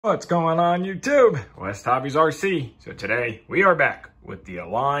What's going on YouTube? WestHobbiesRC. So today we are back with the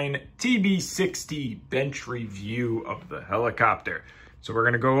Align TB60 bench review of the helicopter. So we're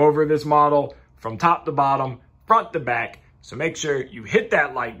going to go over this model from top to bottom, front to back. So make sure you hit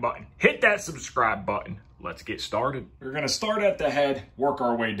that like button, hit that subscribe button. Let's get started. We're going to start at the head, work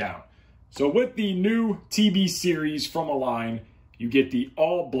our way down. So with the new TB series from Align, you get the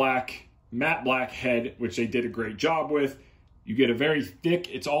all black, matte black head, which they did a great job with. You get a very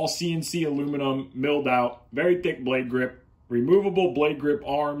thick, it's all CNC aluminum, milled out, very thick blade grip, removable blade grip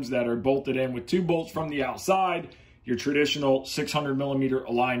arms that are bolted in with 2 bolts from the outside, your traditional 600mm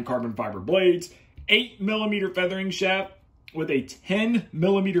Align carbon fiber blades, 8mm feathering shaft with a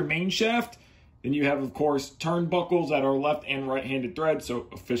 10mm main shaft. Then you have, of course, turnbuckles that are left and right-handed thread, so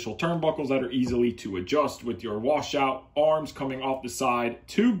official turnbuckles that are easily to adjust with your washout arms coming off the side.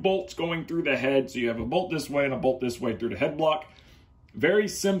 2 bolts going through the head, so you have a bolt this way and a bolt this way through the head block. Very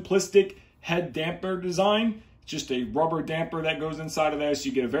simplistic head damper design. Just a rubber damper that goes inside of there, so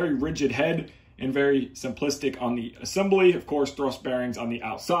you get a very rigid head and very simplistic on the assembly. Of course, thrust bearings on the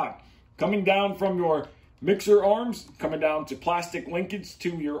outside. Coming down from your mixer arms, coming down to plastic linkage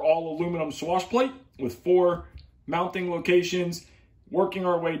to your all aluminum swash plate with 4 mounting locations, working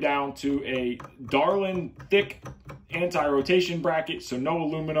our way down to a Darlin thick anti-rotation bracket, so no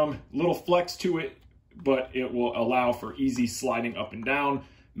aluminum, little flex to it, but it will allow for easy sliding up and down,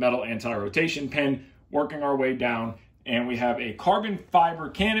 metal anti-rotation pin, working our way down, and we have a carbon fiber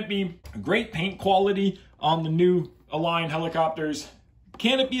canopy, great paint quality on the new Align helicopters.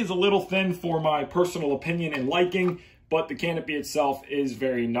 Canopy is a little thin for my personal opinion and liking, but the canopy itself is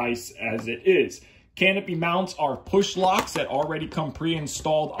very nice as it is. Canopy mounts are push locks that already come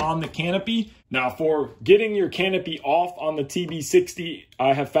pre-installed on the canopy. Now for getting your canopy off on the TB60,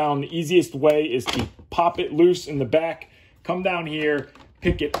 I have found the easiest way is to pop it loose in the back, come down here,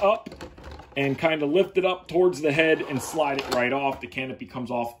 pick it up, and kind of lift it up towards the head and slide it right off. The canopy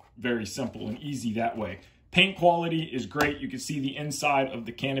comes off very simple and easy that way. Paint quality is great. You can see the inside of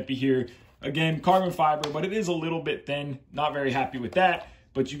the canopy here. Again, carbon fiber, but it is a little bit thin. Not very happy with that.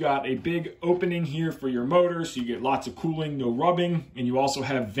 But you got a big opening here for your motor, so you get lots of cooling, no rubbing. And you also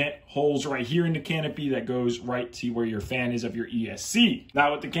have vent holes right here in the canopy that goes right to where your fan is of your ESC.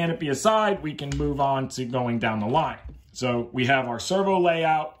 Now with the canopy aside, we can move on to going down the line. So we have our servo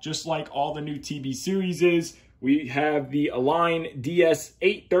layout, just like all the new TB series is. We have the Align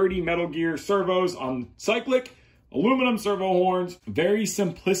DS830 Metal Gear servos on cyclic, aluminum servo horns, very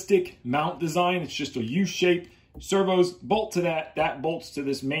simplistic mount design. It's just a U-shape. Servos bolt to that bolts to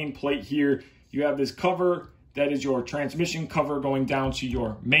this main plate here. You have this cover that is your transmission cover going down to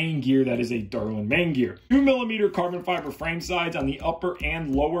your main gear that is a Darlin main gear. 2mm carbon fiber frame sides on the upper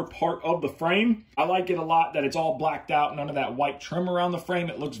and lower part of the frame. I like it a lot that it's all blacked out, none of that white trim around the frame.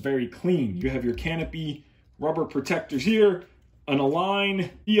 It looks very clean. You have your canopy rubber protectors here, an Align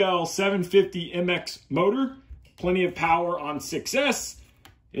EL750 MX motor, plenty of power on 6S.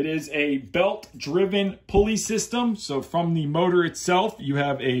 It is a belt-driven pulley system. So from the motor itself, you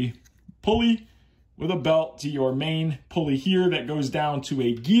have a pulley with a belt to your main pulley here that goes down to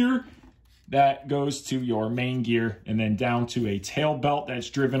a gear that goes to your main gear, and then down to a tail belt that's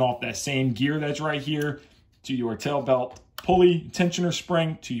driven off that same gear that's right here to your tail belt pulley tensioner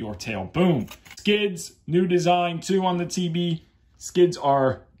spring to your tail boom. Skids, new design too on the TB. Skids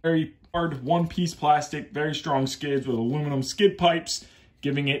are very hard, one-piece plastic, very strong skids with aluminum skid pipes,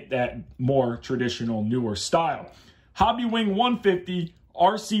 giving it that more traditional, newer style. Hobbywing 150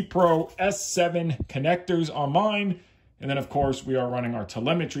 RC Pro S7 connectors on mine. And then, of course, we are running our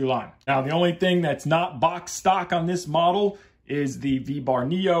telemetry line. Now, the only thing that's not box stock on this model is the V-Bar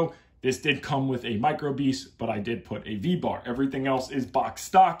Neo. This did come with a micro beast, but I did put a V-bar. Everything else is box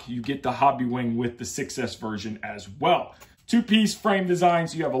stock. You get the Hobbywing with the 6S version as well. 2-piece frame design,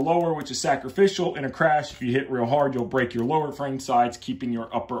 so you have a lower, which is sacrificial. In a crash, if you hit real hard, you'll break your lower frame sides, keeping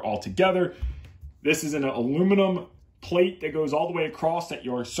your upper all together. This is an aluminum plate that goes all the way across that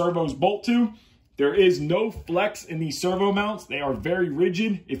your servos bolt to. There is no flex in these servo mounts. They are very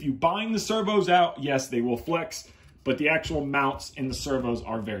rigid. If you bind the servos out, yes, they will flex, but the actual mounts in the servos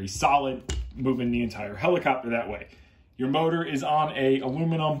are very solid, moving the entire helicopter that way. Your motor is on a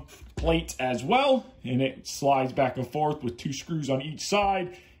aluminum plate as well, and it slides back and forth with 2 screws on each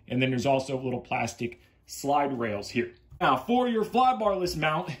side, and then there's also little plastic slide rails here. Now, for your flybarless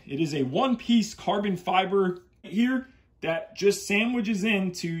mount, it is a 1-piece carbon fiber here that just sandwiches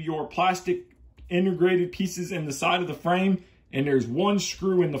into your plastic integrated pieces in the side of the frame, and there's 1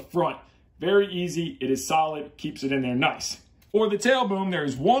 screw in the front. Very easy, it is solid, keeps it in there nice. For the tail boom, there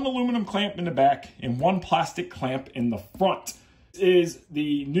is 1 aluminum clamp in the back and 1 plastic clamp in the front. This is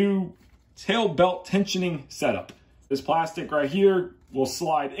the new tail belt tensioning setup. This plastic right here will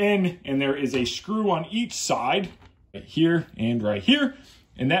slide in, and there is a screw on each side, right here and right here.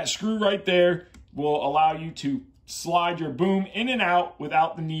 And that screw right there will allow you to slide your boom in and out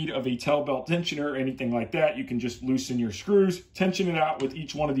without the need of a tail belt tensioner or anything like that. You can just loosen your screws, tension it out with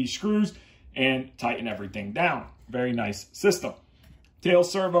each one of these screws, and tighten everything down. Very nice system. Tail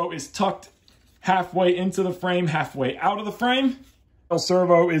servo is tucked halfway into the frame, halfway out of the frame. Tail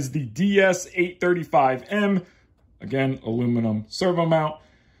servo is the DS835M. Again, aluminum servo mount.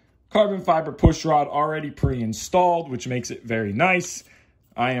 Carbon fiber push rod already pre-installed, which makes it very nice.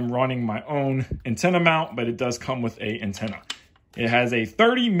 I am running my own antenna mount, but it does come with an antenna. It has a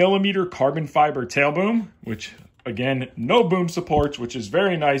 30mm carbon fiber tail boom, which again, no boom supports, which is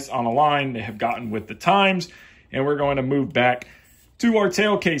very nice on Align. They have gotten with the times, and we're going to move back to our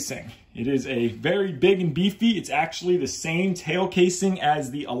tail casing. It is a very big and beefy. It's actually the same tail casing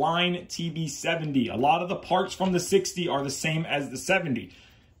as the Align TB70. A lot of the parts from the 60 are the same as the 70.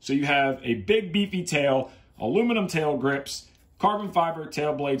 So you have a big beefy tail, aluminum tail grips, carbon fiber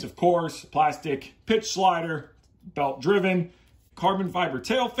tail blades, of course, plastic pitch slider, belt driven, carbon fiber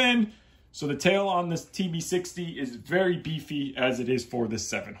tail fin. So the tail on this TB60 is very beefy as it is for the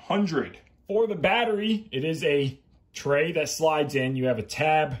 700. For the battery, it is a tray that slides in. You have a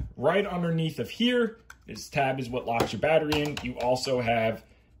tab right underneath of here. This tab is what locks your battery in. You also have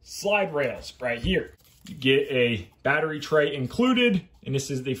slide rails right here. You get a battery tray included, and this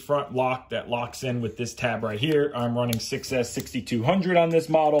is the front lock that locks in with this tab right here. I'm running 6S6200 on this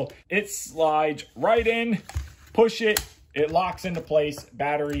model. It slides right in, push it, it locks into place.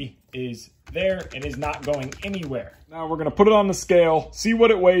 Battery is there and is not going anywhere. Now we're gonna put it on the scale, see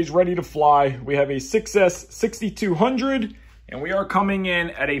what it weighs, ready to fly. We have a 6S6200, and we are coming in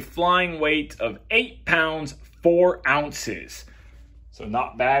at a flying weight of 8 pounds, 4 ounces. So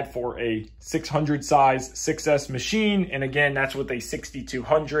not bad for a 600 size 6S machine. And again, that's with a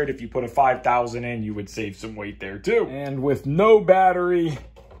 6200. If you put a 5000 in, you would save some weight there too. And with no battery,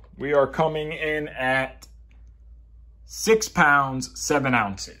 we are coming in at 6 pounds, 7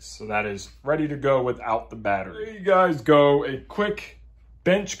 ounces. So that is ready to go without the battery. There you guys go, a quick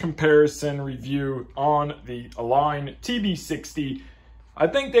bench comparison review on the Align TB60. I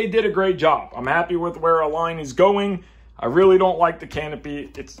think they did a great job. I'm happy with where Align is going. I really don't like the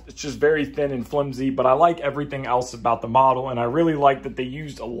canopy. It's just very thin and flimsy, but I like everything else about the model, and I really like that they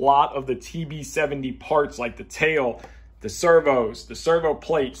used a lot of the TB70 parts, like the tail, the servos, the servo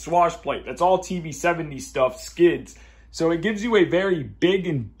plate, swash plate. That's all TB70 stuff, skids. So it gives you a very big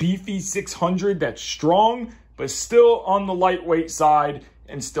and beefy 600 that's strong, but still on the lightweight side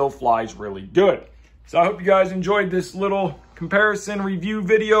and still flies really good. So I hope you guys enjoyed this little comparison review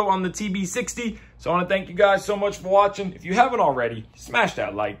video on the TB60. So I want to thank you guys so much for watching. If you haven't already, smash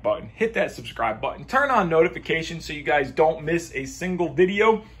that like button, hit that subscribe button, turn on notifications so you guys don't miss a single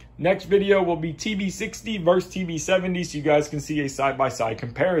video. Next video will be TB60 versus TB70 so you guys can see a side-by-side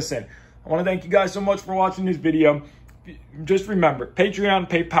comparison. I want to thank you guys so much for watching this video. Just remember, Patreon,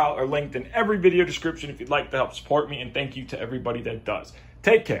 PayPal are linked in every video description if you'd like to help support me, and thank you to everybody that does.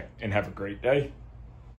 Take care and have a great day.